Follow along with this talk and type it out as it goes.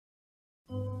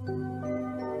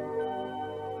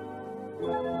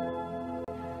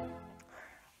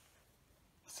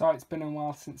So it's been a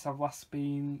while since I last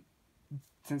done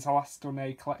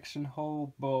a collection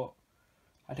haul, but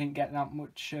I didn't get that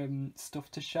much stuff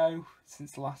to show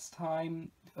since the last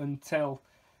time until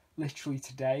literally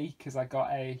today, because I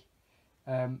got a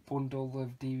bundle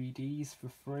of DVDs for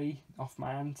free off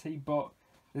my auntie, but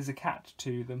there's a catch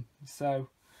to them. So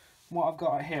what I've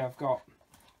got here, I've got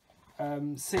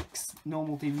 6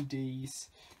 normal DVDs,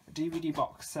 a DVD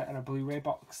box set and a Blu-ray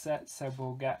box set, so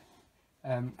we'll get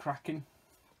cracking.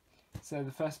 So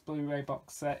the first Blu-ray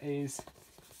box set is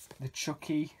the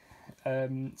Chucky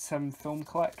 7 film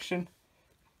collection.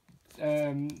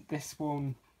 This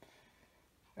one,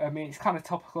 I mean, it's kind of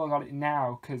topical. I got it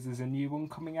now because there's a new one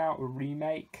coming out, a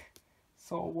remake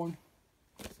sort of one.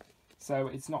 So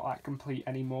it's not that complete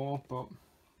anymore, but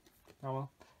oh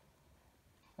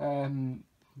well.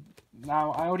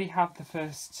 Now I already have the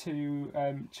first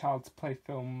 2 Child's Play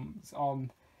films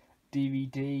on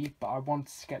DVD, but I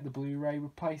wanted to get the Blu-ray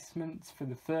replacements for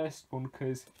the first one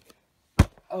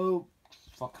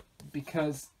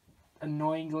because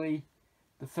annoyingly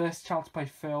the first Child's Play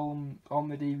film on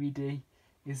the DVD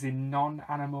is in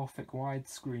non-anamorphic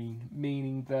widescreen,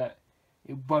 meaning that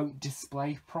it won't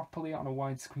display properly on a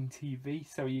widescreen TV.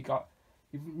 So you've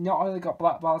not only got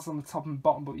black bars on the top and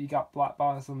bottom, but you got black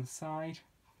bars on the side,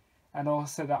 and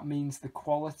also that means the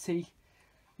quality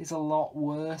is a lot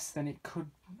worse than it could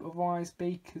otherwise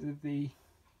be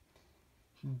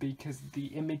because the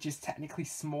image is technically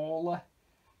smaller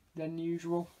than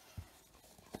usual.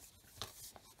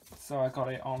 So I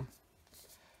got it on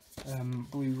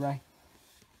Blu-ray.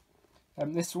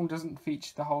 This one doesn't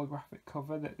feature the holographic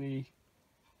cover that the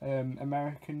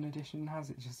American edition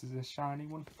has. It just is a shiny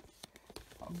one.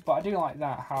 But I do like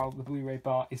that, how the Blu-ray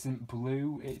bar isn't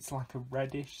blue, it's like a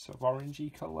reddish sort of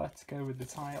orangey colour to go with the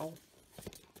title.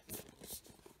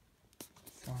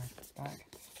 Sorry, back.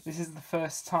 This is the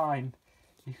first time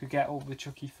you could get all the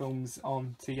Chucky films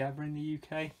on together in the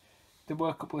UK. There were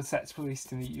a couple of sets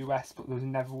released in the US, but there was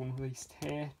never one released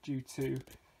here due to...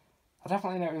 I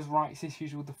definitely know it was rights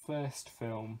issues with the first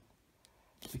film,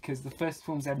 because the first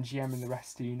film's MGM and the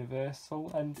rest are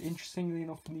Universal. And interestingly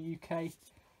enough, in the UK,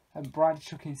 Bride of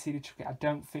Chucky and Seed of Chucky I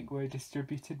don't think were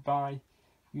distributed by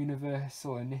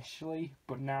Universal initially,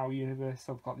 but now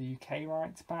Universal have got the UK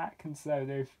rights back, and so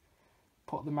they've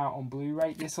put them out on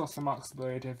Blu-ray. This also marks the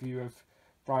Blu-ray debut of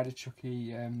Bride of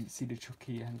Chucky, Seed of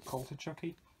Chucky and Cult of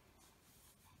Chucky.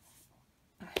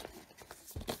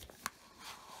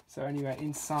 So anyway,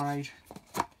 inside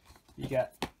you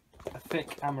get a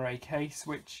thick Amaray case,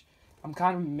 which I'm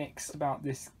kind of mixed about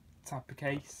this type of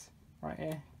case right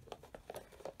here.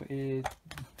 But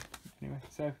anyway,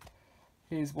 so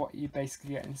here's what you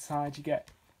basically get inside. You get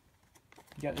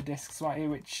the discs right here,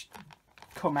 which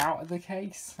come out of the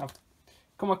case. I've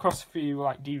come across a few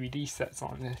like DVD sets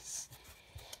on this.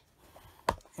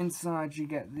 Inside you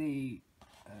get the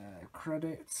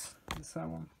credits and so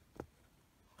on.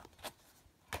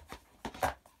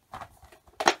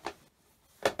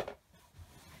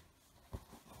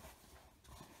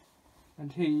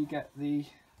 And here you get the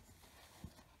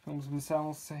films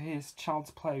themselves. So here's Child's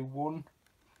Play 1,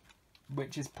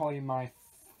 which is probably my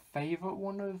favourite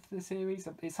one of the series.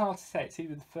 It's hard to say, it's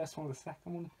either the first one or the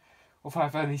second one. Although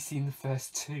I've only seen the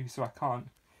first 2, so I can't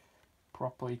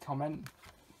properly comment.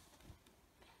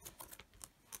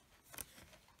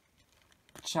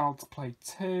 Child's Play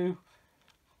 2,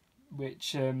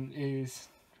 which is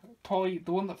probably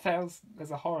the one that fails as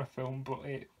a horror film, but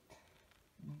I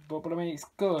mean, it's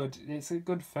good. It's a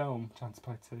good film, Child's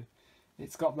Play 2.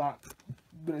 It's got that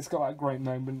great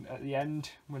moment at the end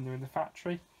when they're in the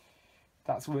factory.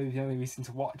 That's really the only reason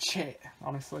to watch it,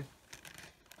 honestly.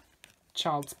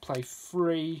 Child's Play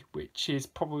 3, which is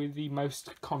probably the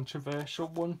most controversial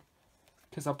one,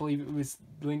 because I believe it was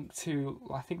linked to,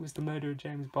 I think it was the murder of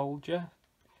James Bolger.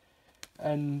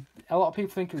 And a lot of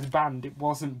people think it was banned. It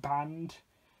wasn't banned.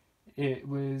 It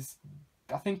was...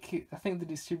 I think the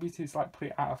distributors put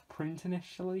it out of print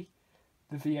initially,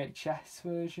 the VHS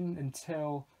version,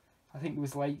 until I think it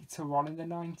was later on in the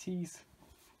 90s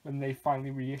when they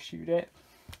finally reissued it.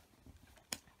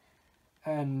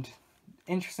 And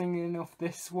interestingly enough,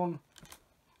 this one,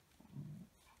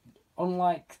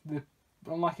 unlike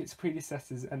its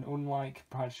predecessors and unlike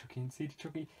Bride of Chucky and Seed of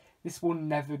Chucky, this one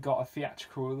never got a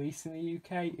theatrical release in the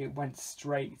UK. It went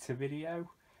straight to video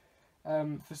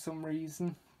for some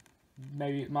reason.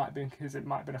 Maybe it might have been because it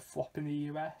might have been a flop in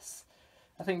the US.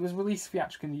 I think it was released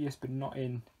theatrically in the US, but not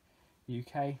in the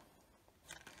UK.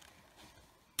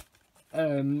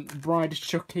 Bride of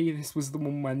Chucky, this was the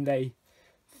one when they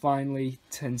finally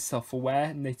turned self-aware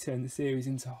and they turned the series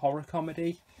into horror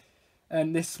comedy.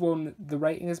 And this one, the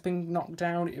rating has been knocked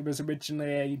down. It was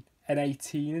originally an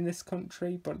 18 in this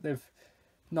country, but they've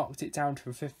knocked it down to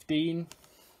a 15.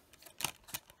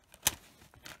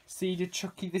 Seeded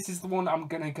Chucky, this is the one I'm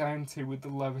going to go into with the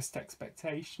lowest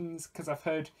expectations, because I've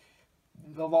heard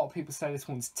a lot of people say this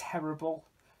one's terrible,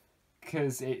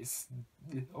 because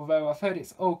although I've heard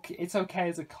it's okay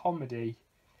as a comedy,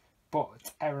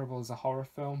 but terrible as a horror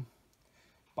film.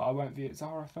 But I won't view it as a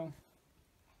horror film.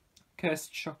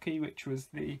 Cursed Chucky, which was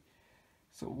the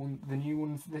sort of one, the new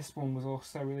one. This one was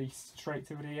also released straight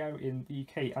to video in the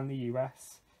UK and the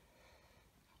US.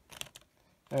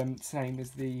 Same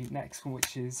as the next one,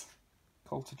 which is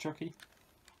Cult of Chucky.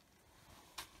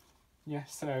 Yeah,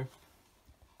 so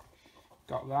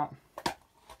got that.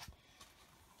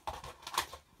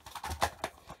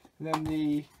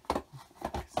 And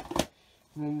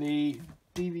then the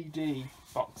DVD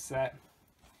box set,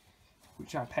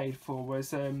 which I paid for,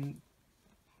 was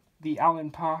the Alan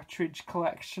Partridge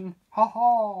collection. Ha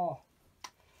ha!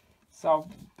 So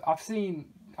I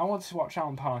wanted to watch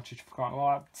Alan Partridge for quite a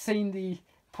while.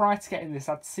 Prior to getting this,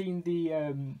 I'd seen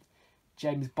the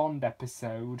James Bond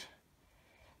episode,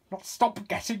 Not Stop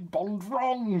Getting Bond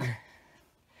Wrong!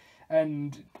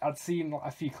 And I'd seen a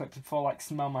few clips before, like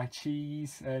Smell My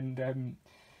Cheese and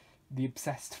The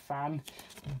Obsessed Fan,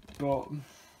 but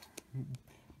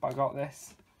I got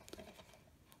this.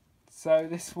 So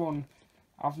this one,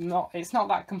 it's not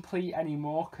that complete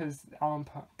anymore, because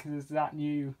that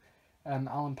new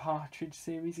Alan Partridge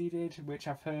series he did, which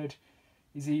I've heard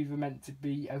is either meant to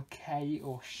be okay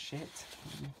or shit,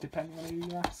 depending on who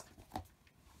you ask.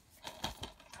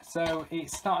 So it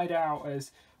started out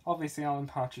as, obviously Alan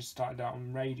Partridge started out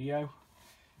on radio,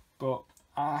 but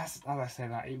as I say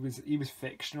that, he was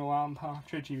fictional, Alan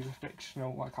Partridge. He was a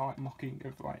fictional, like mocking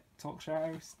of talk show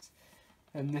hosts.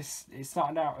 And it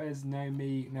started out as Know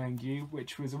Me, Knowing You,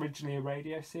 which was originally a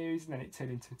radio series, and then it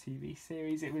turned into a TV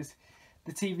series.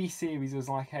 The TV series was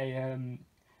like a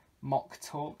mock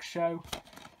talk show,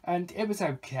 and it was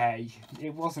okay.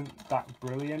 It wasn't that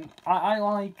brilliant. I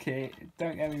like it,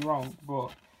 don't get me wrong,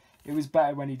 but it was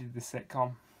better when he did the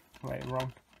sitcom later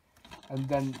on. And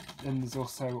then there's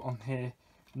also on here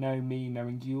Know Me,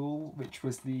 Knowing You, which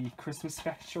was the Christmas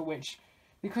special, it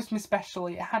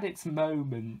had its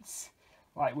moments,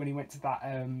 like when he went to that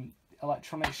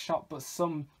electronics shop, but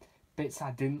some bits I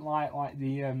didn't like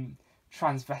the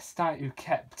transvestite who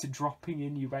kept dropping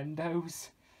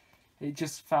innuendos. It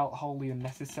just felt wholly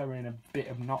unnecessary and a bit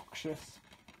obnoxious.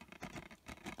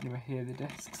 Anyway, here are the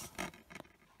discs.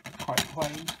 Quite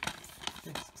plain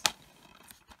discs.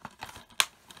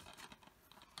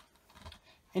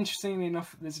 Interestingly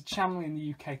enough, there's a channel in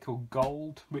the UK called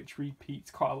Gold, which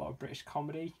repeats quite a lot of British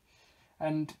comedy.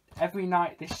 And every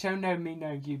night they show Know Me,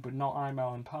 Know You, but not I'm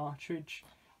Alan Partridge,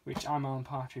 which I'm Alan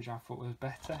Partridge I thought was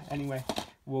better. Anyway,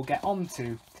 we'll get on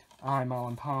to I'm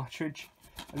Alan Partridge.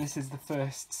 And this is the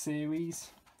first series.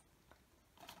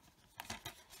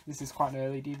 This is quite an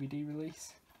early DVD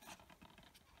release.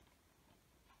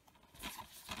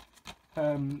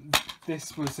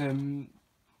 This was the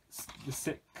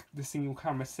single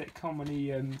camera sitcom when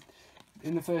he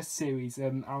in the first series,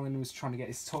 Alan was trying to get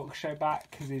his talk show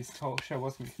back because his talk show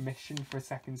wasn't commissioned for a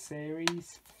second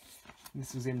series.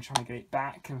 This was him trying to get it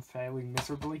back and failing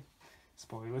miserably.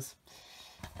 Spoilers.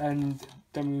 And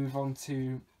then we move on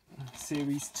to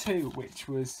series 2, which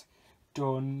was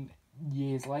done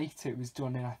years later. It was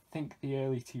done in, I think, the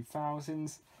early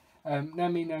 2000s. Know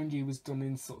Me, Knowing You was done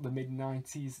in sort of the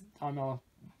mid-90s.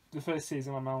 The first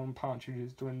season of Alan Partridge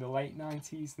was done in the late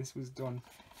 90s. This was done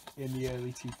in the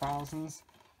early 2000s.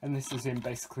 And this was him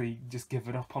basically just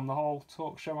giving up on the whole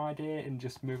talk show idea and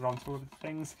just moving on to other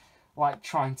things. Like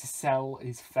trying to sell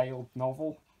his failed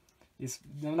novel.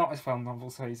 Not his failed novel,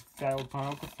 so his failed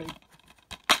biography.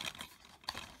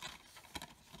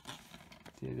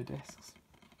 Here are the discs.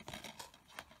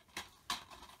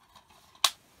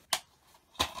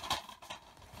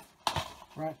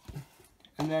 Right.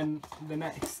 And then the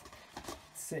next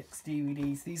 6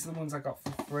 DVDs, these are the ones I got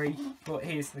for free, but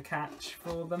here's the catch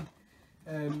for them.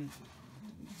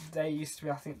 They used to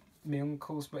be, I think, my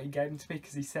uncle's, but he gave them to me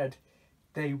because he said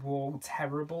they were all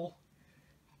terrible.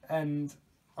 And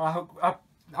I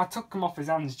took them off his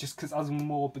hands just because I was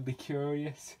morbidly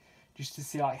curious, just to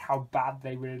see how bad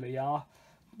they really are.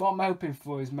 What I'm hoping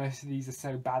for is most of these are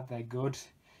so bad they're good.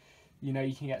 You know,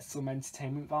 you can get some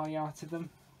entertainment value out of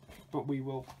them. But we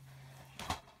will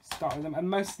start with them. And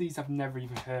most of these I've never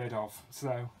even heard of.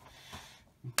 So,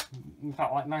 in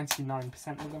fact, 99%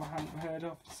 of them I haven't heard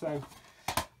of. So,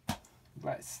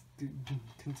 let's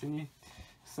continue.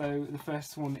 So, the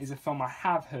first one is a film I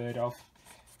have heard of.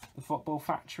 The Football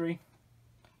Factory.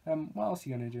 What else are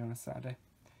you going to do on a Saturday?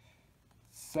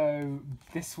 So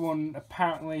this one,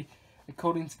 apparently,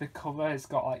 according to the cover, it's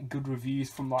got like good reviews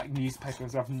from like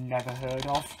newspapers I've never heard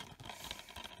of.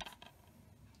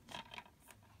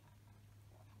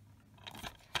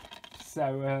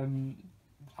 So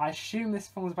I assume this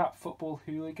film's about football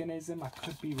hooliganism. I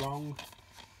could be wrong,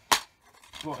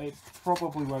 but it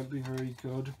probably won't be very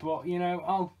good. But you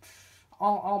know,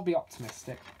 I'll be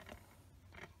optimistic.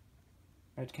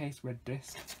 Red case, red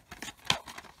disc.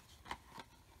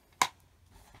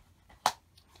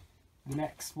 The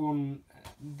next one,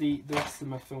 the rest of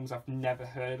my films I've never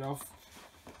heard of.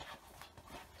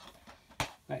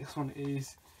 Next one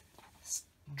is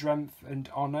Strength and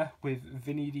Honour with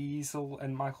Vinny Diesel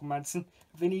and Michael Madsen.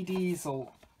 Vinny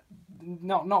Diesel,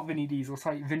 not Vinny Diesel,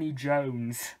 sorry, Vinny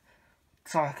Jones.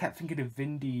 Sorry, I kept thinking of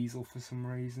Vin Diesel for some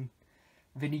reason.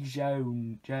 Vinny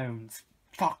Jones.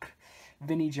 Fuck.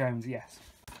 Vinny Jones, yes.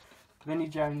 Vinny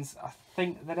Jones, I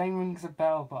think the name rings a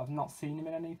bell, but I've not seen him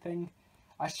in anything.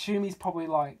 I assume he's probably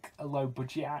like a low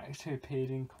budget actor who appeared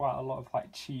in quite a lot of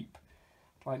like cheap,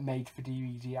 like made for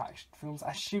DVD action films.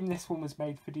 I assume this one was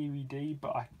made for DVD,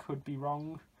 but I could be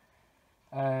wrong.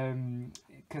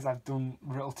 Because I've done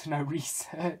little to no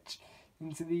research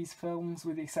into these films,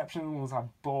 with the exception of the ones I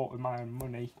bought with my own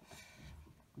money.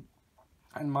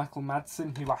 And Michael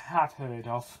Madsen, who I have heard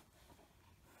of.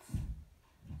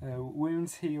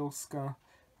 Wounds heal,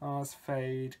 scars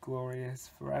fade,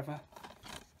 glorious forever.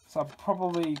 So I'm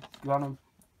probably gonna...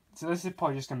 So this is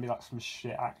probably just gonna be like some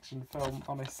shit action film,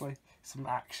 honestly. Some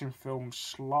action film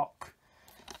schlock.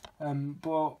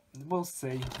 But we'll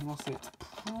see. We'll see.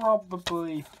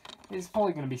 It's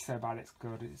probably gonna be so bad it's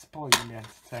good. It's probably gonna be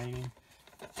entertaining.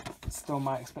 Still,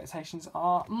 my expectations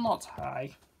are not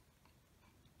high.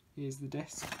 Here's the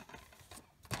disc.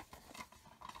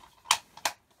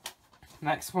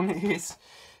 Next one is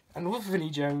another Vinnie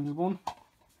Jones one.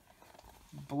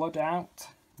 Blood Out.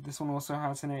 This one also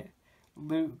has in it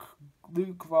Luke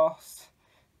Voss,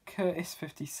 Curtis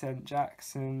 50 Cent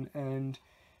Jackson, and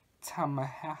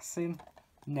Tallahassee.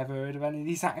 Never heard of any of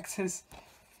these actors.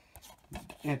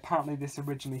 Apparently this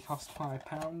originally cost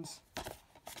 £5.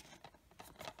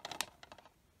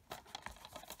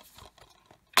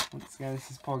 Once again, this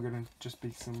is probably going to just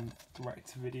be some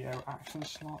direct-to-video action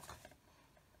schlock.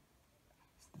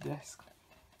 It's the disc.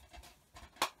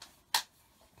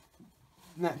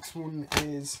 Next one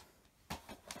is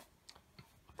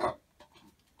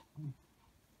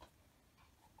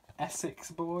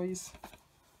Essex Boys.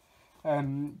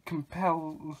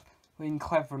 Compelling,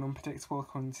 clever and unpredictable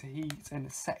according to Heat, and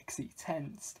sexy,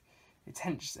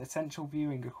 essential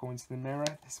viewing according to The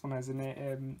Mirror. This one has in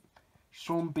it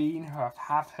Sean Bean, who I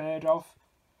have heard of,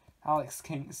 Alex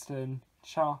Kingston,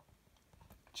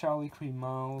 Charlie Queen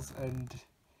Miles, and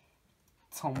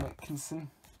Tom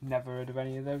Wilkinson. Never heard of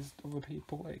any of those other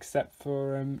people except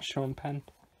for Sean Penn.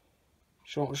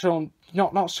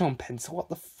 Not Sean Penn. So what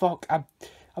the fuck? I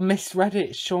misread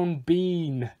it. Sean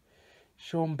Bean.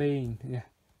 Yeah.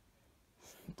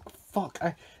 Fuck.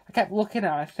 I kept looking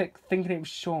at it, thinking it was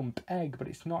Sean Pegg, but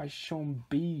it's not. It's Sean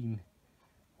Bean.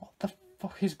 What the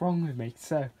fuck is wrong with me?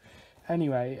 So,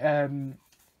 anyway,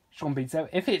 Sean Bean. So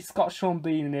if it's got Sean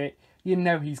Bean in it, you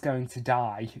know he's going to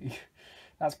die.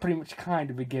 That's pretty much kind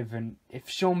of a given. If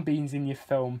Sean Bean's in your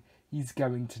film, he's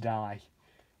going to die.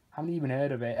 I haven't even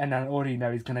heard of it, and I already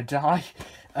know he's going to die.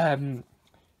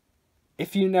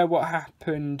 If you know what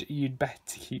happened, you'd better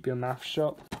keep your mouth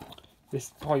shut.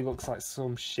 This probably looks like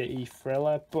some shitty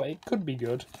thriller, but it could be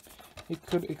good. It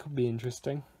could be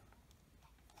interesting.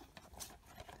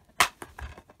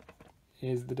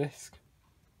 Here's the disc.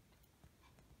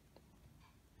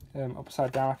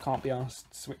 Upside down, I can't be arsed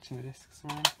switching the discs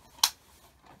around.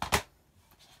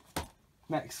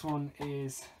 Next one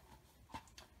is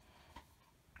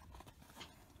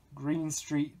Green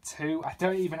Street 2. I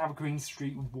don't even have a Green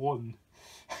Street 1.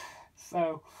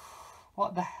 So,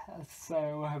 what the hell?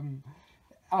 So,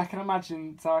 I can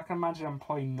imagine I'm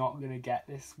probably not going to get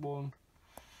this one.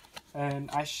 And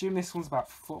I assume this one's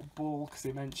about football, because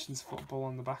it mentions football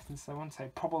on the back and so on. So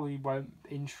it probably won't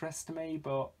interest me,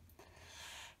 but,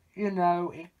 you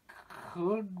know, it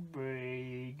could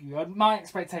be good. My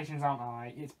expectations aren't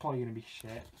high. It's probably going to be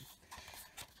shit.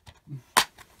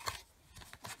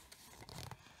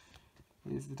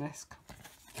 Here's the disc.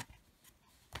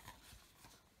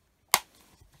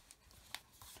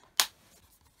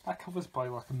 That cover's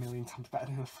probably like a million times better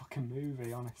than the fucking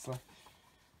movie, honestly.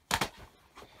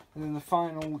 And then the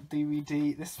final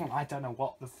DVD, this one, I don't know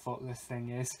what the fuck this thing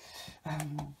is.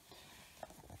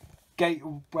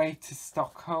 Gateway to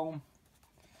Stockholm,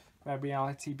 where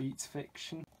reality beats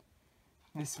fiction.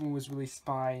 This one was released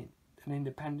by an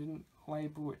independent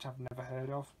label which I've never heard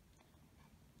of.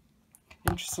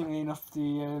 Interestingly enough,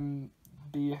 the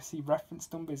BFC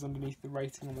reference number is underneath the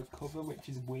rating on the cover, which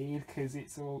is weird because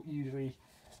it's all usually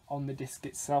on the disc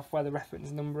itself where the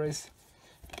reference number is.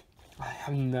 I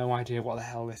have no idea what the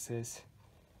hell this is.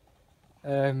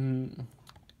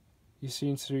 You've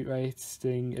seen Street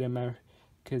Racing in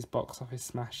America's box office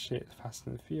smash hit Fast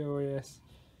and the Furious.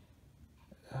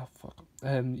 Oh fuck.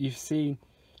 You've seen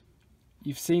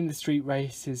the street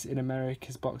races in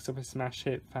America's box office smash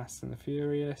hit Fast and the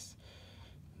Furious.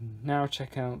 Now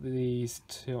check out these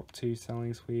top 2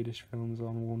 selling Swedish films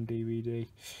on one DVD.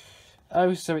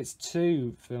 Oh, so it's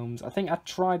 2 films. I think I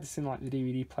tried this in like the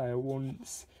DVD player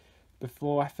once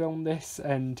before I filmed this,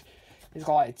 and it's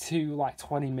got like 2 like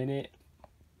 20-minute.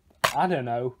 I don't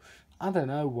know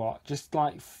what. Just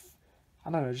like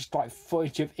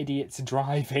footage of idiots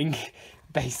driving.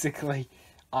 Basically,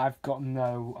 I've got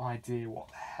no idea what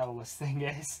the hell this thing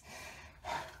is.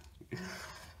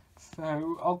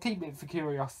 So I'll keep it for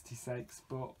curiosity's sakes,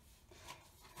 but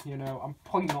you know, I'm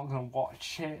probably not going to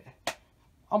watch it.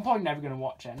 I'm probably never going to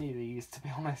watch any of these, to be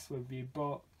honest with you,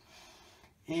 but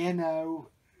you know,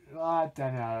 I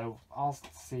don't know. I'll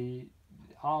see.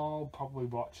 I'll probably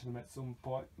watch them at some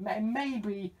point.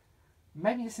 Maybe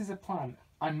this is a plan.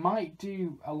 I might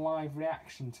do a live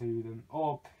reaction to them,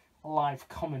 or a live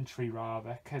commentary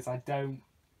rather, because I don't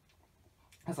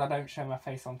show my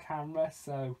face on camera,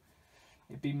 so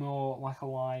it'd be more like a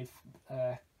live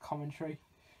commentary.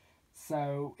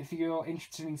 So if you're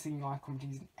interested in seeing live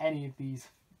commentaries in any of these,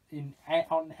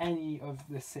 on any of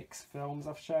the 6 films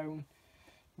I've shown,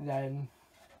 then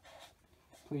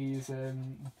please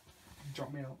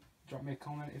drop me a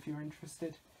comment if you're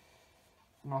interested,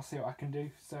 and I'll see what I can do.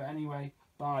 So anyway,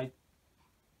 bye.